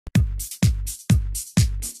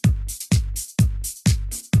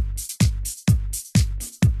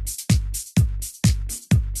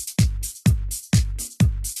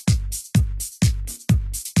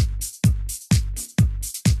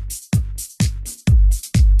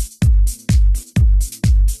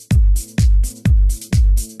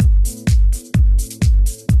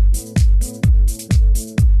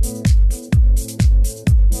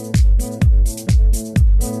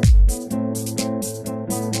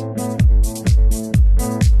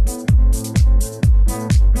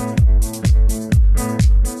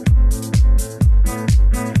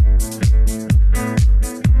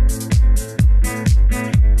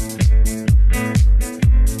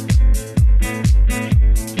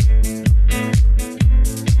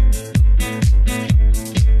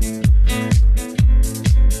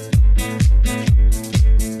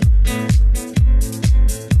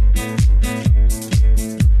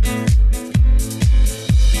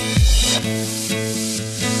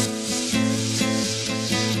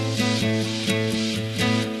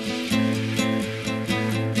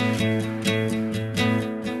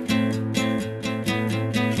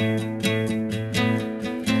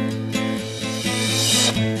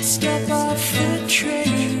step off the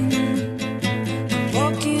train,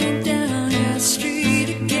 walking down your street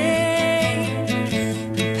again,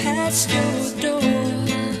 past your door,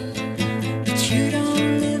 but you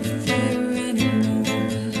don't live there anymore.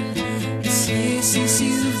 It's years since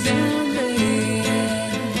you've been there,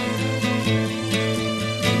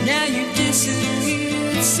 and now you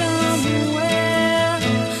disappeared somewhere.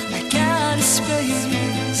 I got a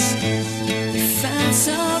space, you found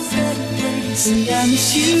some better place, and I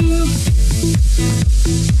miss you.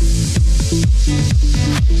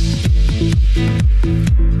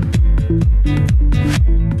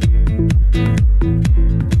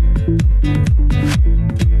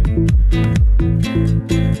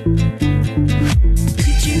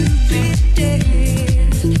 Could you be dead?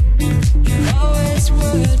 You always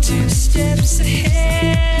were 2 steps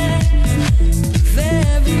ahead of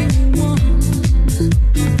everyone.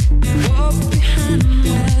 Walk behind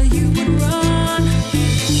while you would run.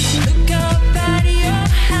 Look up at your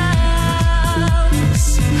house,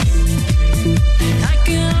 and I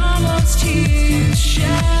can almost hear you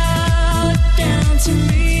shout down to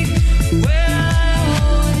me where I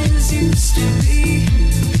always used to be.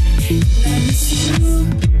 And I miss you.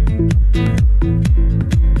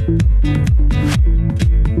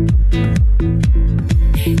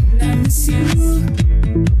 And I miss you.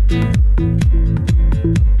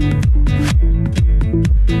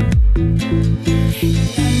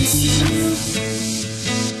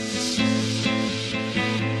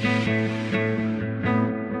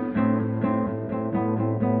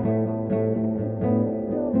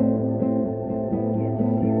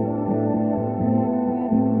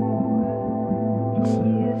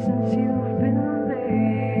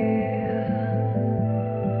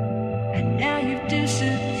 Now you've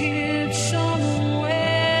disappeared somewhere.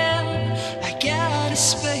 I got a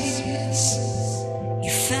space,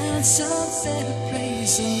 you found some better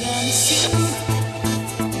place, and I miss you.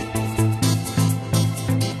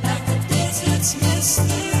 Like the deserts miss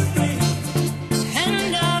the rain,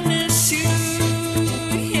 and I miss you,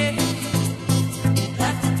 yeah.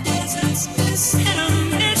 Like the deserts miss, and I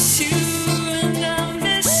miss you, and I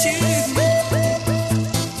miss you.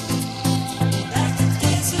 Like the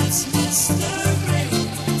deserts miss the rain,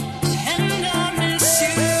 and I miss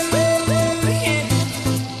you, yeah.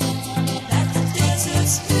 Like the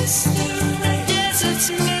deserts miss the rain, deserts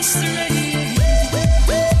miss the rain.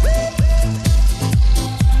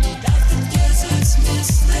 Like the deserts miss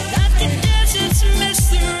the rain, like the deserts miss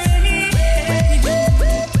the rain.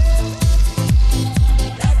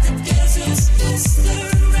 Like the deserts miss the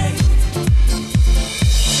rain.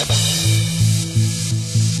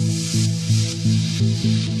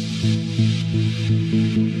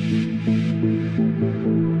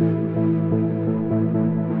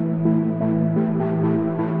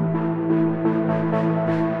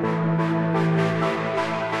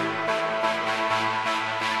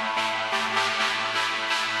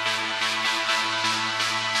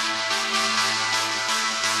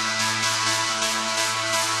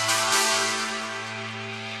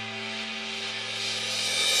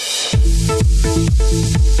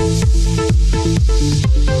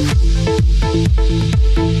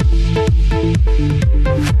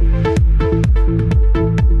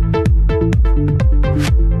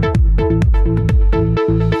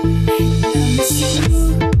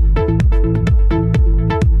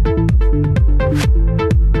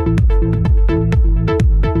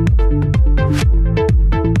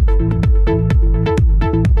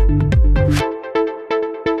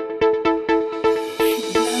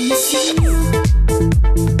 I miss you.